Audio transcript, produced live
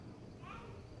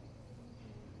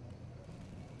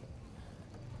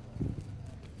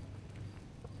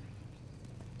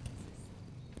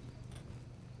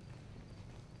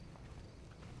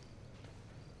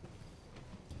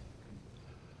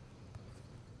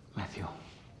Matthew.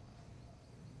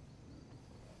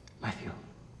 Matthew.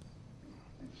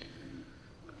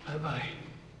 Rabbi.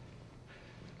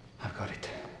 I've got it.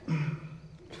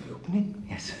 The opening?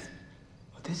 Yes.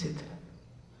 What is it?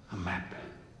 A map.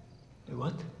 A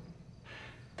what?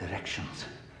 Directions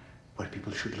where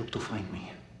people should look to find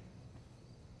me.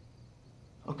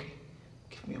 Okay.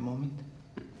 Give me a moment.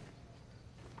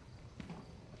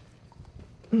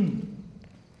 I'm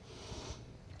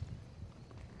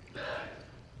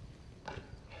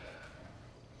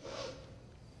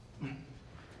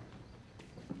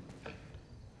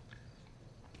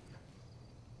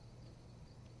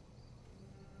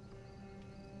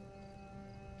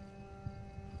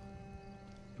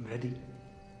ready.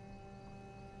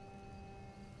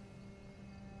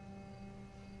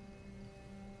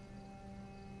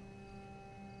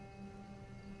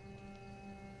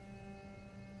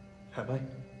 Rabbi?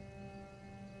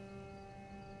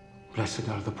 Blessed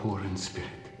are the poor in spirit,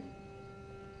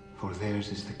 for theirs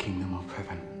is the kingdom of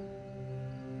heaven.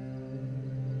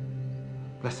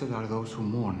 Blessed are those who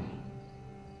mourn,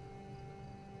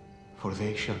 for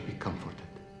they shall be comforted.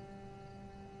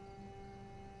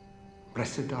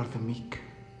 Blessed are the meek,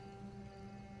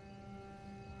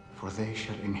 for they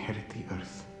shall inherit the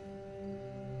earth.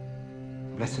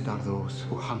 Blessed are those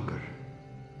who hunger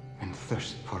and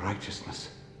thirst for righteousness,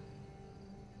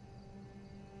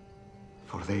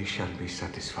 for they shall be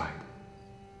satisfied.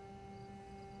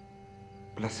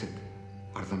 Blessed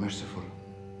are the merciful,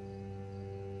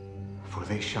 for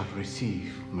they shall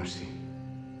receive mercy.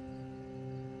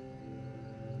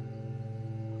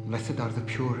 Blessed are the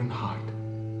pure in heart,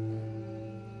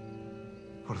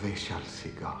 for they shall see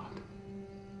God.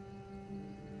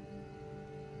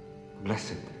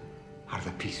 Blessed are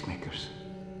the peacemakers,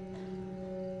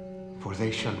 for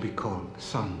they shall be called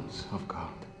sons of God.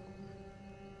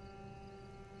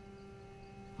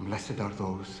 Blessed are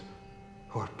those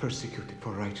who are persecuted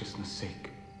for righteousness' sake,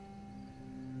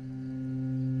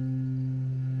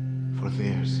 for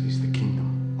theirs is the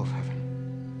kingdom of heaven.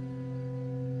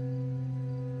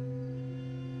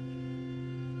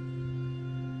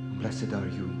 Blessed are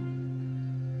you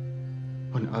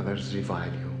when others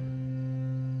revile you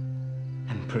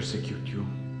and persecute you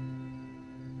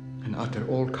and utter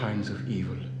all kinds of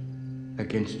evil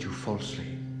against you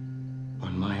falsely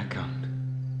on my account.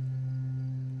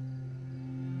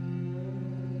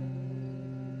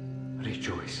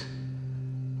 Rejoice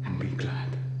and be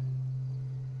glad,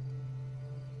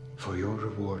 for your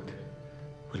reward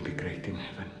will be great in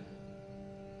heaven.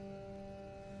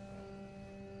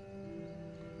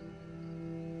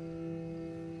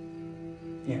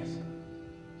 Yes.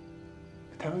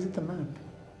 But how is it a map?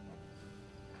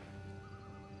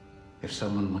 If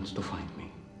someone wants to find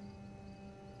me,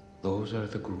 those are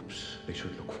the groups they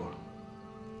should look for.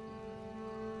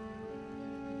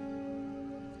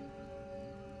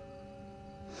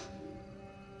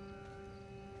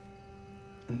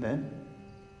 And then?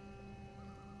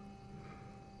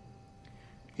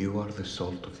 You are the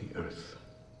salt of the earth.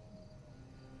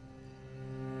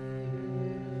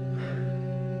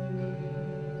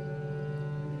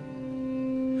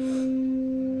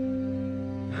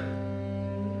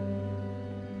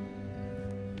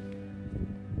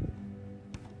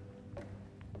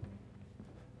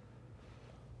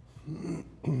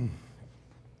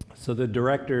 So the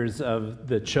directors of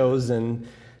The Chosen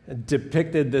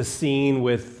depicted this scene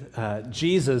with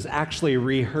Jesus actually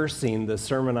rehearsing the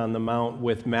Sermon on the Mount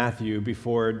with Matthew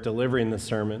before delivering the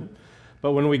sermon.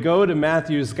 But when we go to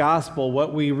Matthew's gospel,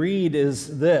 what we read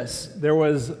is this: there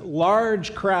was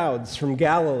large crowds from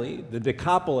Galilee, the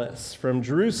Decapolis, from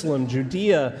Jerusalem,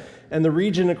 Judea, and the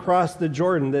region across the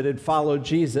Jordan that had followed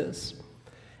Jesus.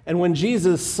 And when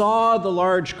Jesus saw the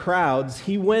large crowds,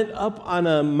 he went up on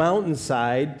a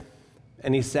mountainside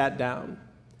and he sat down.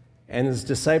 And his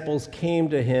disciples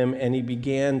came to him and he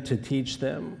began to teach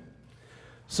them.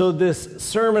 So this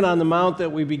Sermon on the Mount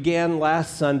that we began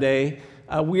last Sunday,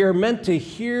 we are meant to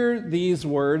hear these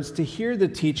words, to hear the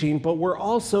teaching, but we're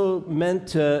also meant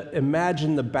to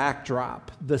imagine the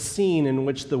backdrop, the scene in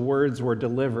which the words were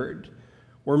delivered.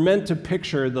 We're meant to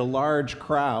picture the large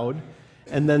crowd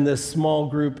and then this small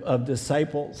group of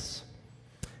disciples.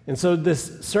 And so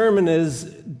this sermon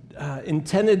is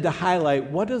intended to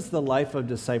highlight, what does the life of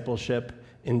discipleship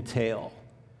entail?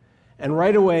 And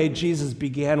right away, Jesus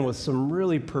began with some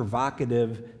really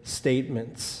provocative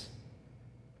statements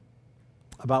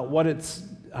about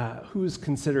who's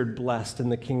considered blessed in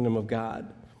the kingdom of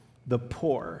God: the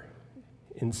poor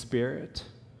in spirit,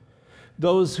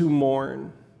 those who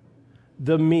mourn,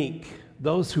 the meek,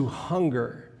 those who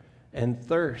hunger and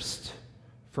thirst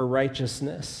for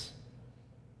righteousness,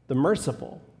 the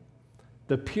merciful,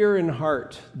 the pure in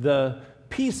heart, the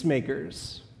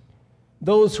peacemakers,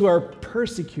 those who are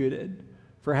persecuted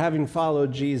for having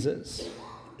followed Jesus.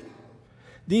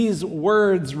 These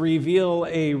words reveal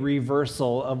a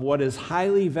reversal of what is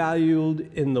highly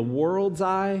valued in the world's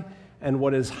eye and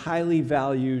what is highly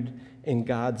valued in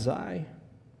God's eye.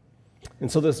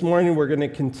 And so this morning we're going to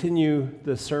continue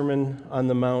the Sermon on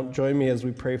the Mount. Join me as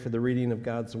we pray for the reading of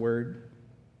God's Word.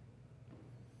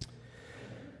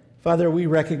 Father, we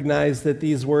recognize that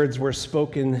these words were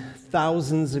spoken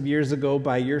thousands of years ago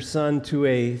by your Son to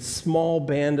a small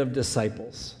band of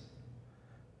disciples,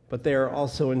 but they are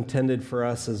also intended for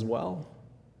us as well.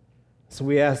 So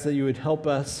we ask that you would help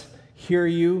us hear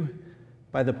you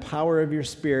by the power of your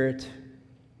Spirit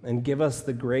and give us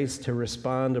the grace to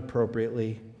respond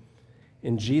appropriately.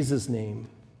 In Jesus' name,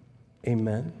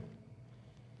 amen.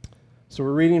 So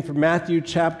we're reading from Matthew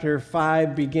chapter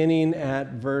 5, beginning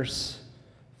at verse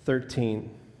 13.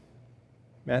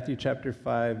 Matthew chapter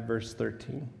 5, verse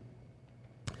 13.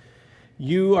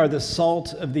 You are the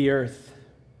salt of the earth,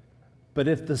 but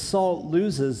if the salt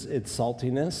loses its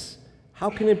saltiness, how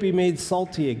can it be made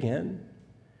salty again?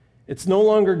 It's no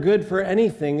longer good for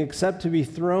anything except to be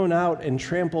thrown out and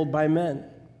trampled by men.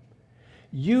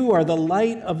 You are the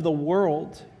light of the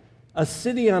world. A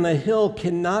city on a hill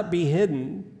cannot be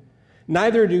hidden.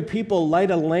 Neither do people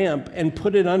light a lamp and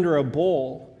put it under a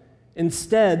bowl.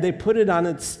 Instead, they put it on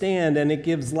its stand, and it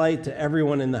gives light to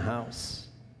everyone in the house.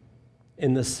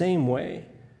 In the same way,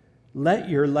 let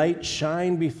your light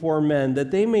shine before men,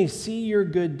 that they may see your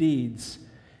good deeds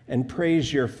and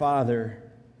praise your Father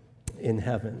in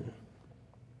heaven.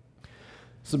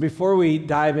 So before we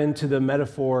dive into the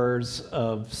metaphors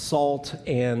of salt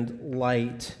and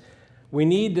light, we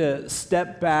need to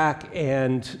step back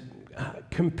and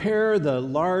compare the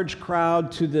large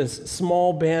crowd to this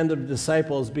small band of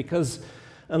disciples, because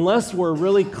unless we're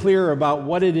really clear about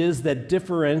what it is that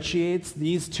differentiates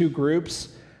these two groups,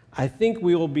 I think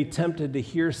we will be tempted to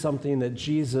hear something that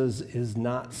Jesus is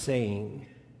not saying.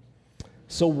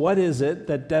 So what is it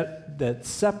that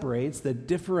separates, that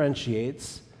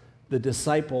differentiates the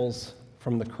disciples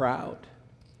from the crowd?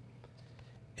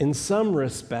 In some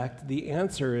respect, the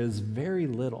answer is very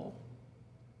little.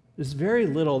 There's very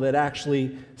little that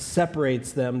actually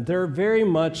separates them. They're very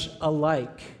much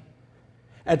alike.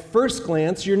 At first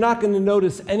glance, you're not going to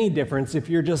notice any difference if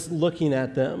you're just looking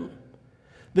at them.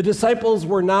 The disciples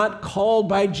were not called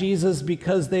by Jesus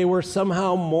because they were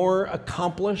somehow more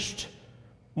accomplished,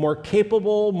 more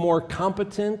capable, more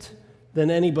competent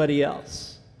than anybody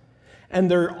else.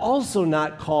 And they're also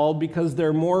not called because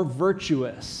they're more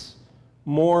virtuous,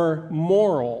 more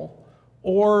moral,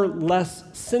 or less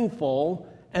sinful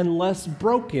and less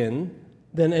broken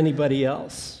than anybody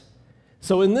else.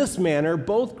 So in this manner,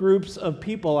 both groups of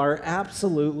people are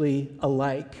absolutely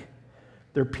alike.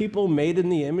 They're people made in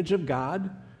the image of God,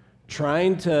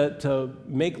 trying to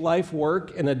make life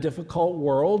work in a difficult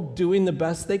world, doing the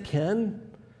best they can.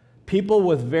 People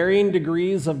with varying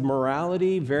degrees of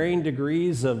morality, varying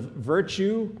degrees of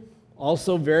virtue,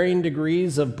 also varying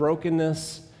degrees of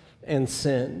brokenness and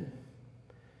sin.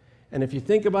 And if you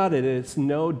think about it, it's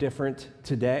no different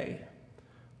today.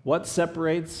 What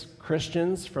separates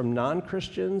Christians from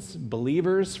non-Christians,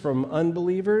 believers from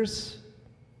unbelievers?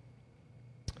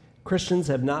 Christians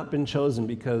have not been chosen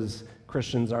because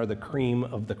Christians are the cream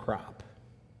of the crop.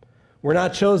 We're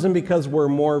not chosen because we're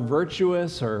more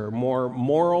virtuous or more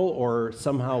moral or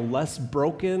somehow less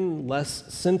broken,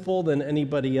 less sinful than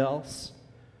anybody else.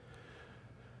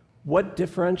 What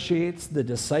differentiates the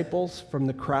disciples from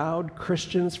the crowd,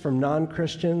 Christians from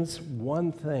non-Christians?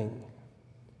 One thing: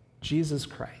 Jesus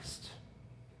Christ.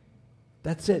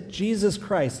 That's it, Jesus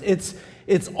Christ.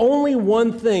 It's only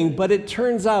one thing, but it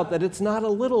turns out that it's not a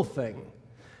little thing.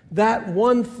 That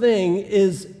one thing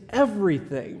is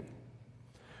everything.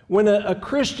 When a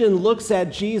Christian looks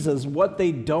at Jesus, what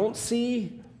they don't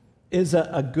see is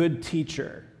a good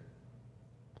teacher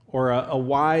or a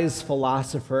wise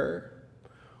philosopher,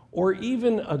 or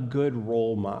even a good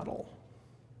role model.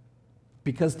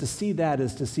 Because to see that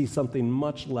is to see something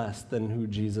much less than who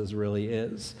Jesus really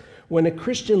is. When a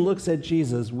Christian looks at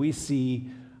Jesus, we see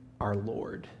our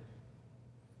Lord.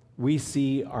 We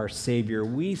see our Savior.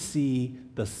 We see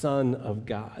the Son of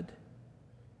God.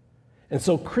 And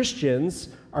so Christians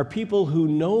are people who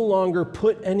no longer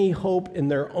put any hope in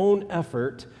their own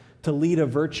effort to lead a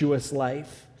virtuous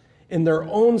life, in their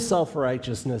own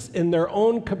self-righteousness, in their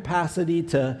own capacity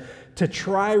to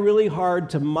try really hard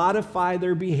to modify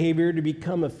their behavior to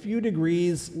become a few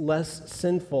degrees less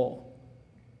sinful.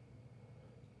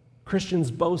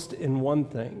 Christians boast in one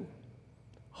thing,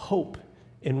 hope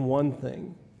in one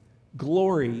thing,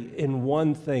 glory in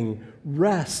one thing,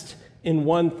 rest in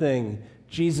one thing,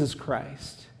 Jesus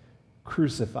Christ,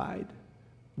 crucified,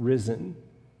 risen,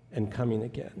 and coming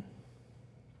again.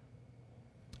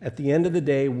 At the end of the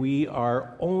day, we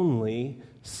are only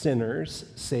sinners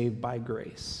saved by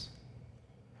grace.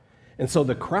 And so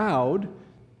the crowd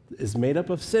is made up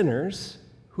of sinners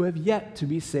who have yet to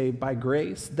be saved by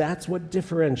grace. That's what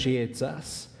differentiates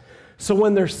us. So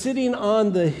when they're sitting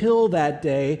on the hill that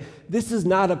day, this is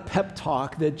not a pep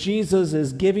talk that Jesus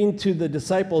is giving to the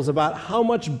disciples about how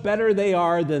much better they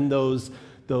are than those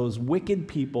wicked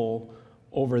people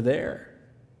over there.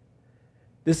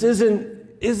 This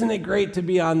isn't it great to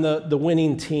be on the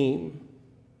winning team?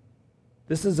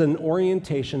 This is an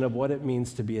orientation of what it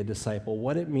means to be a disciple,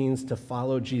 what it means to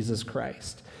follow Jesus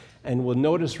Christ. And we'll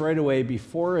notice right away,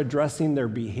 before addressing their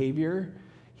behavior,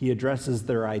 he addresses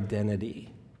their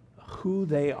identity, who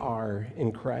they are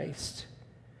in Christ.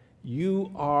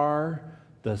 You are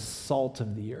the salt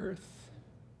of the earth.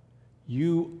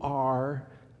 You are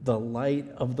the light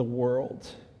of the world.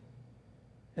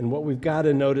 And what we've got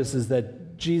to notice is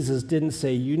that Jesus didn't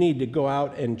say, you need to go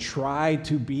out and try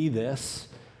to be this,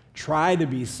 try to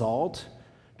be salt,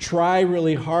 try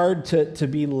really hard to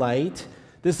be light.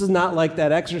 This is not like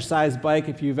that exercise bike,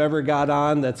 if you've ever got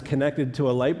on, that's connected to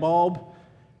a light bulb,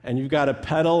 and you've got to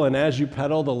pedal, and as you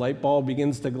pedal, the light bulb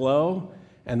begins to glow.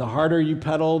 And the harder you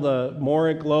pedal, the more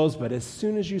it glows. But as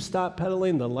soon as you stop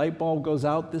pedaling, the light bulb goes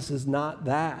out. This is not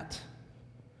that.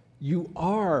 You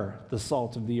are the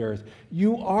salt of the earth.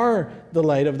 You are the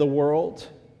light of the world.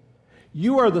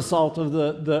 You are the salt of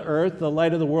the earth, the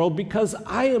light of the world, because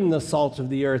I am the salt of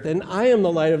the earth, and I am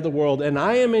the light of the world, and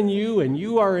I am in you, and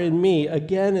you are in me.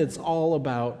 Again, it's all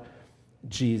about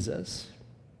Jesus.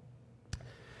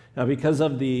 Now, because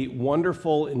of the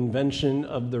wonderful invention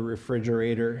of the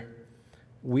refrigerator,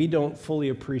 we don't fully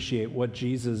appreciate what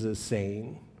Jesus is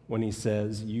saying when he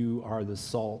says, you are the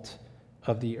salt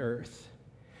of the earth.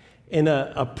 In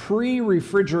a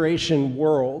pre-refrigeration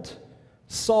world,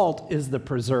 salt is the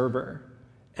preserver,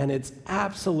 and it's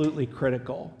absolutely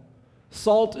critical.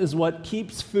 Salt is what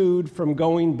keeps food from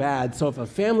going bad. So if a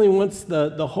family wants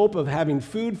the hope of having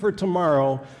food for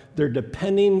tomorrow, they're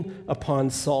depending upon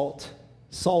salt.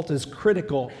 Salt is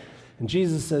critical. And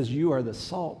Jesus says, you are the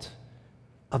salt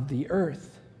of the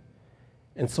earth.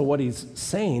 And so what he's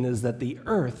saying is that the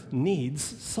earth needs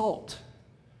salt.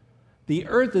 The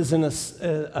earth is in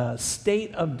a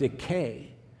state of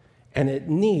decay, and it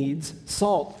needs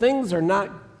salt. Things are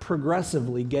not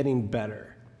progressively getting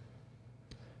better.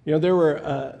 You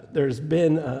know, there's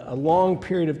been a long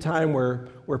period of time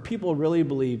where people really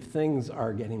believe things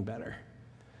are getting better.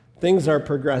 Things are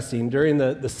progressing. During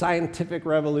the scientific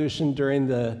revolution, during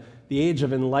the age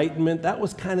of enlightenment, that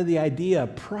was kind of the idea,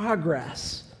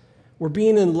 progress. We're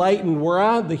being enlightened.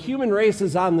 The human race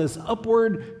is on this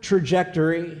upward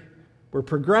trajectory. We're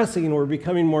progressing, we're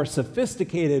becoming more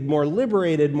sophisticated, more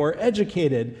liberated, more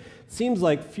educated. It seems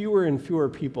like fewer and fewer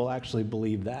people actually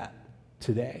believe that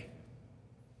today.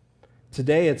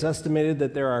 Today, it's estimated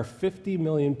that there are 50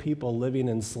 million people living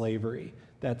in slavery.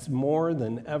 That's more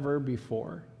than ever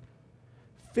before.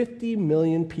 50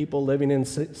 million people living in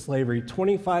slavery.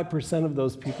 25% of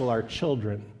those people are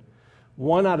children.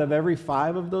 1 out of every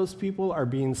 5 of those people are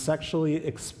being sexually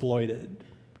exploited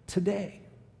today.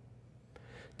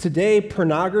 Today,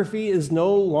 pornography is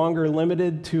no longer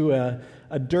limited to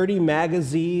a dirty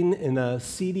magazine in a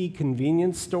seedy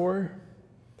convenience store.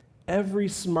 Every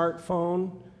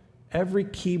smartphone, every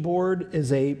keyboard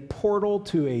is a portal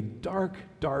to a dark,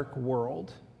 dark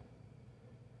world.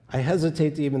 I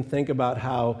hesitate to even think about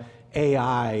how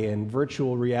AI and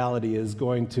virtual reality is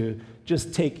going to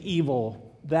just take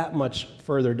evil that much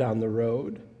further down the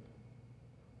road.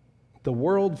 The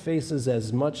world faces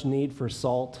as much need for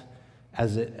salt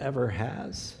as it ever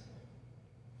has.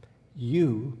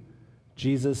 You,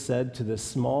 Jesus said to this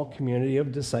small community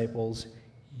of disciples,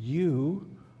 you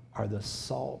are the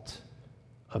salt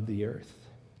of the earth.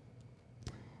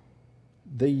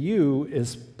 The you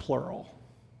is plural.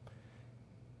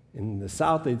 In the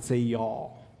South, they'd say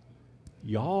y'all.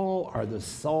 Y'all are the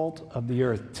salt of the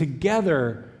earth.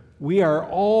 Together, we are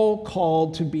all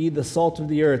called to be the salt of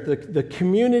the earth. The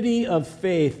community of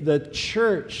faith, the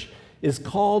church, is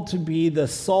called to be the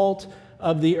salt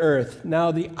of the earth.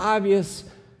 Now, the obvious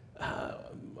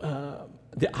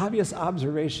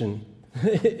observation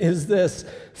is this: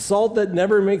 salt that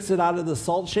never makes it out of the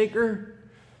Saltshaker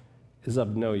is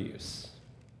of no use.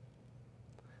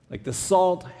 Like, the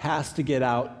salt has to get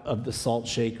out of the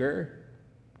Saltshaker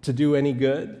to do any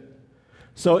good.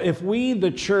 So if we,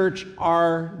 the church,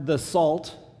 are the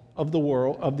salt of the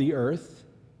world, of the earth,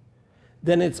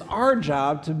 then it's our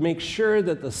job to make sure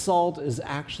that the salt is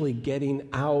actually getting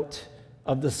out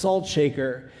of the salt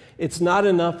shaker. It's not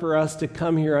enough for us to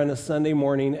come here on a Sunday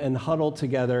morning and huddle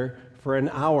together for an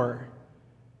hour.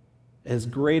 As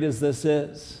great as this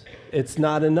is, it's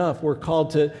not enough. We're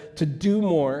called to do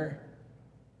more.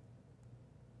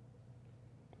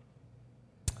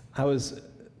 I was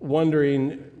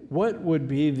wondering, what would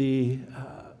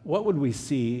we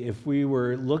see if we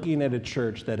were looking at a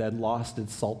church that had lost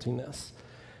its saltiness?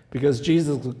 Because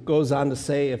Jesus goes on to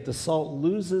say, if the salt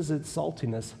loses its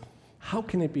saltiness, how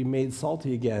can it be made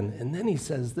salty again? And then he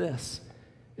says this,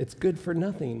 it's good for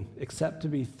nothing except to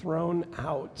be thrown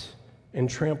out and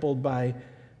trampled by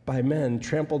men,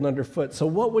 trampled underfoot. So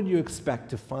what would you expect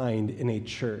to find in a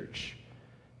church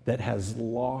that has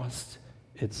lost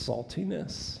its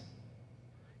saltiness?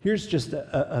 Here's just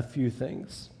a few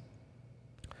things.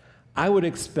 I would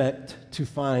expect to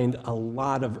find a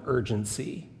lot of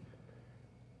urgency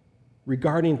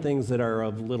regarding things that are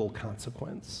of little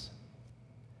consequence,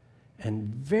 and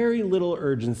very little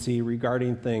urgency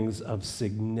regarding things of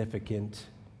significant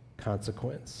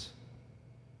consequence.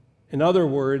 In other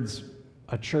words,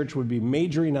 a church would be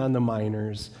majoring on the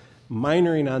minors,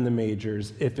 minoring on the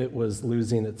majors if it was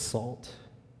losing its salt.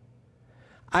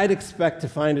 I'd expect to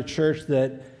find a church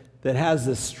that has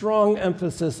this strong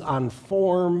emphasis on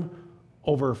form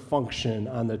over function,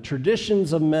 on the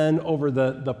traditions of men over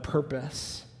the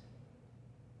purpose.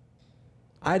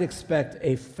 I'd expect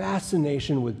a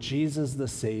fascination with Jesus the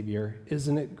Savior.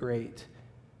 Isn't it great?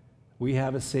 We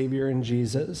have a Savior in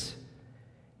Jesus.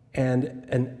 And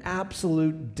an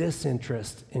absolute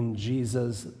disinterest in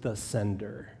Jesus the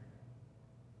sender.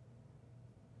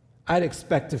 I'd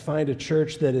expect to find a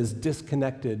church that is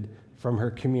disconnected from her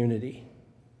community.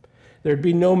 There'd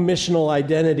be no missional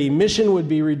identity. Mission would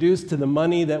be reduced to the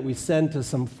money that we send to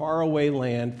some faraway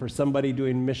land for somebody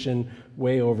doing mission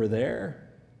way over there.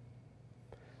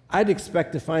 I'd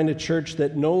expect to find a church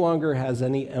that no longer has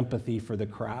any empathy for the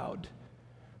crowd.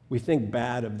 We think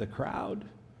bad of the crowd.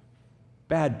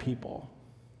 Bad people.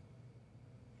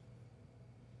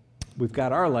 We've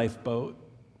got our lifeboat.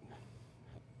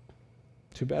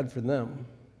 Too bad for them.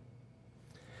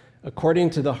 According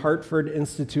to the Hartford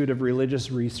Institute of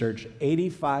Religious Research,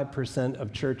 85%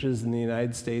 of churches in the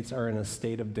United States are in a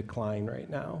state of decline right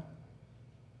now.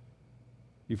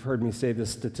 You've heard me say this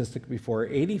statistic before.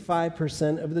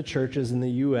 85% of the churches in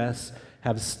the U.S.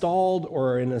 have stalled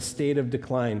or are in a state of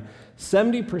decline.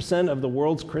 70% of the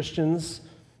world's Christians,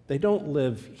 they don't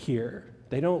live here.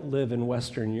 They don't live in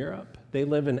Western Europe. They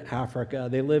live in Africa.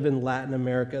 They live in Latin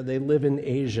America. They live in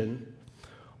Asia.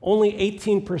 Only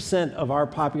 18% of our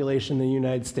population in the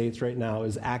United States right now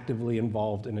is actively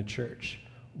involved in a church.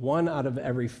 1 out of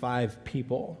every 5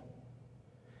 people.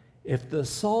 If the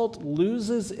salt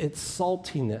loses its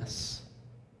saltiness,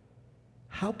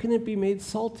 how can it be made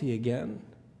salty again?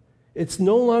 It's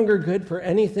no longer good for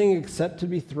anything except to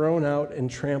be thrown out and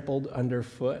trampled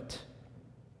underfoot.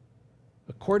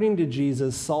 According to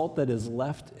Jesus, salt that is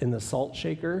left in the salt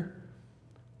shaker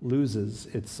loses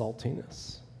its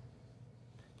saltiness.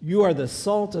 You are the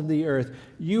salt of the earth.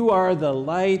 You are the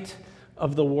light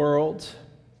of the world,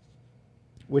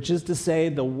 which is to say,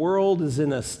 the world is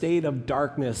in a state of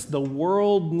darkness. The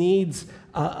world needs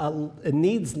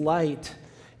light.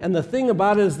 And the thing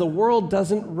about it is the world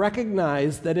doesn't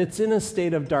recognize that it's in a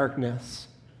state of darkness.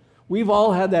 We've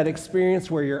all had that experience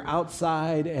where you're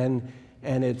outside and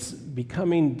it's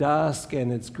becoming dusk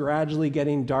and it's gradually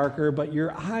getting darker, but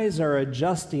your eyes are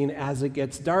adjusting as it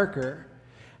gets darker.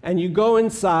 And you go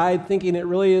inside thinking it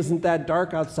really isn't that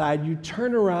dark outside. You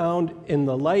turn around in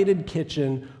the lighted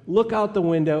kitchen, look out the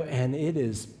window, and it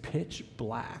is pitch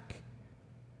black.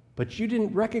 But you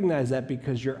didn't recognize that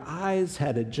because your eyes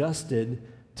had adjusted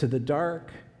to the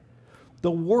dark. The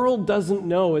world doesn't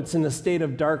know it's in a state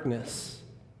of darkness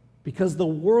because the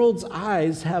world's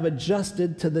eyes have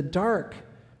adjusted to the dark.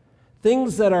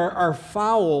 Things that are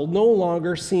foul no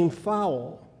longer seem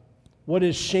foul. What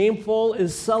is shameful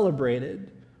is celebrated.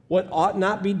 What ought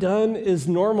not be done is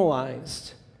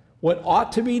normalized. What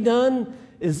ought to be done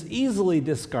is easily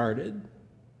discarded.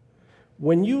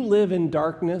 When you live in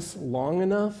darkness long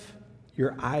enough,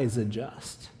 your eyes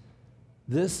adjust.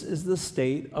 This is the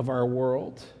state of our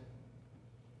world.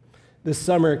 This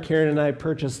summer, Karen and I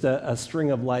purchased a string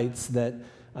of lights that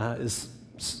is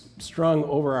strung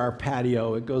over our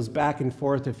patio. It goes back and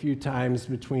forth a few times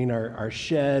between our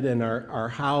shed and our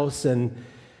house, and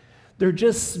they're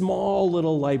just small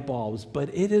little light bulbs,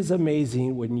 but it is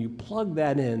amazing when you plug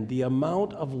that in, the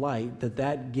amount of light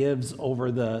that gives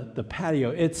over the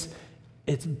patio.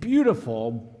 It's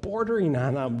beautiful, bordering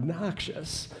on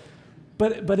obnoxious,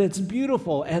 But it's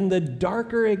beautiful, and the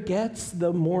darker it gets,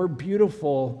 the more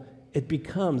beautiful it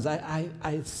becomes.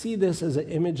 I see this as an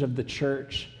image of the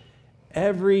church.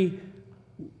 Every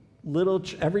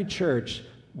church,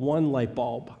 one light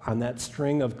bulb on that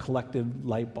string of collective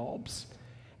light bulbs.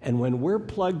 And when we're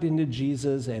plugged into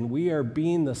Jesus and we are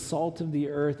being the salt of the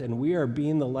earth and we are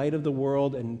being the light of the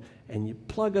world, and you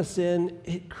plug us in,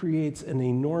 it creates an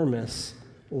enormous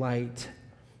light.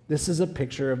 This is a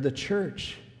picture of the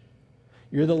church.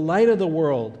 You're the light of the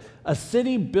world. A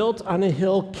city built on a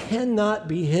hill cannot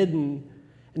be hidden.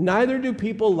 Neither do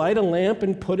people light a lamp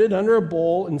and put it under a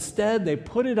bowl. Instead, they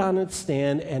put it on its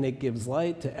stand, and it gives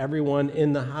light to everyone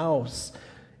in the house.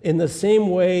 In the same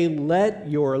way, let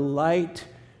your light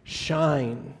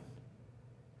shine.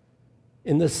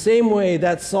 In the same way,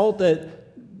 that salt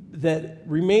that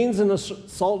remains in a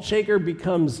salt shaker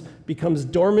becomes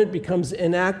dormant, becomes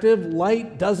inactive.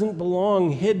 Light doesn't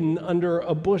belong hidden under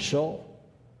a bushel.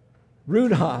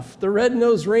 Rudolph, the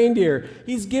red-nosed reindeer,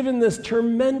 he's given this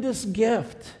tremendous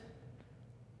gift.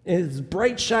 His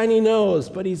bright, shiny nose,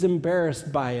 but he's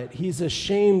embarrassed by it. He's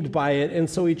ashamed by it, and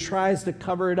so he tries to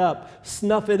cover it up,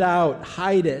 snuff it out,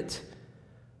 hide it.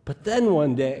 But then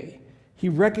one day, he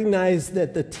recognized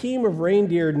that the team of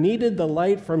reindeer needed the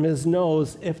light from his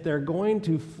nose if they're going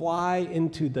to fly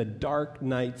into the dark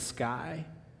night sky.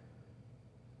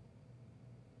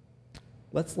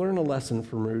 Let's learn a lesson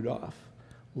from Rudolph.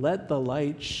 Let the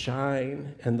light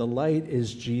shine, and the light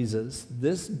is Jesus.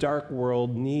 This dark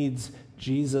world needs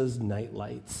Jesus' night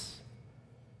lights.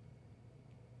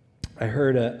 I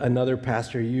heard another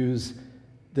pastor use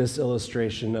this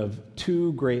illustration of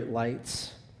two great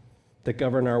lights that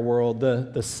govern our world,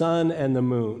 the sun and the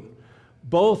moon.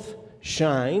 Both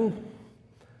shine,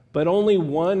 but only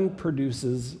one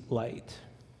produces light.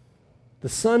 The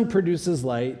sun produces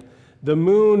light. The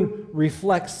moon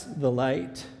reflects the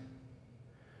light.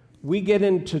 We get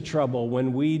into trouble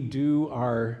when we do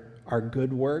our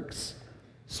good works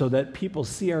so that people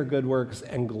see our good works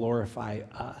and glorify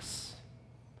us.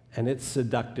 And it's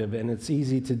seductive, and it's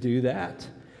easy to do that.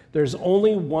 There's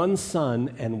only one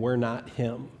sun, and we're not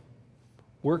him.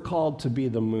 We're called to be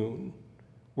the moon.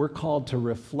 We're called to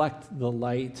reflect the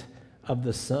light of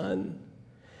the sun.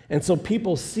 And so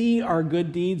people see our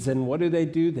good deeds, and what do?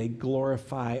 They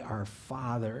glorify our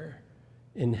Father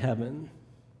in heaven.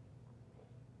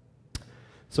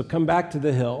 So come back to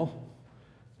the hill,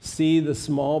 see the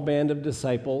small band of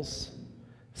disciples,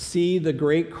 see the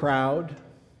great crowd.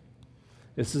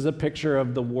 This is a picture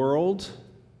of the world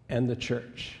and the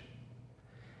church.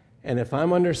 And if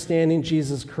I'm understanding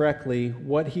Jesus correctly,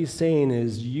 what he's saying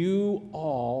is, you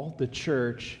all, the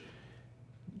church,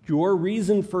 your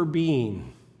reason for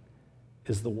being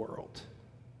is the world.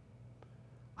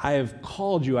 I have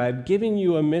called you, I have given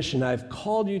you a mission, I've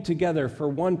called you together for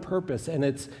one purpose, and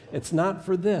it's not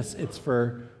for this, it's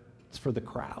for the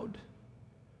crowd.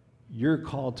 You're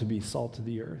called to be salt of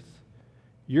the earth.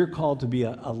 You're called to be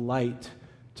a light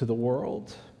to the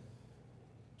world.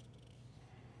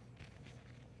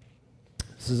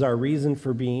 This is our reason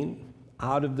for being,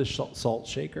 out of the salt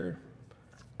shaker,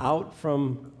 out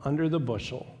from under the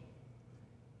bushel,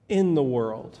 in the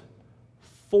world,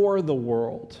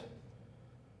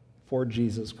 for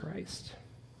Jesus Christ.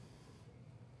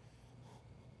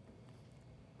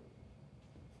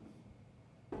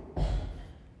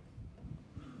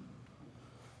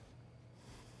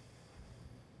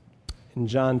 In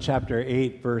John chapter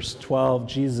 8, verse 12,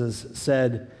 Jesus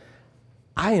said,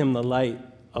 I am the light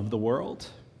of the world.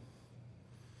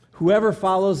 Whoever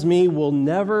follows me will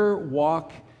never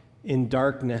walk in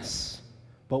darkness,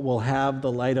 but will have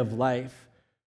the light of life.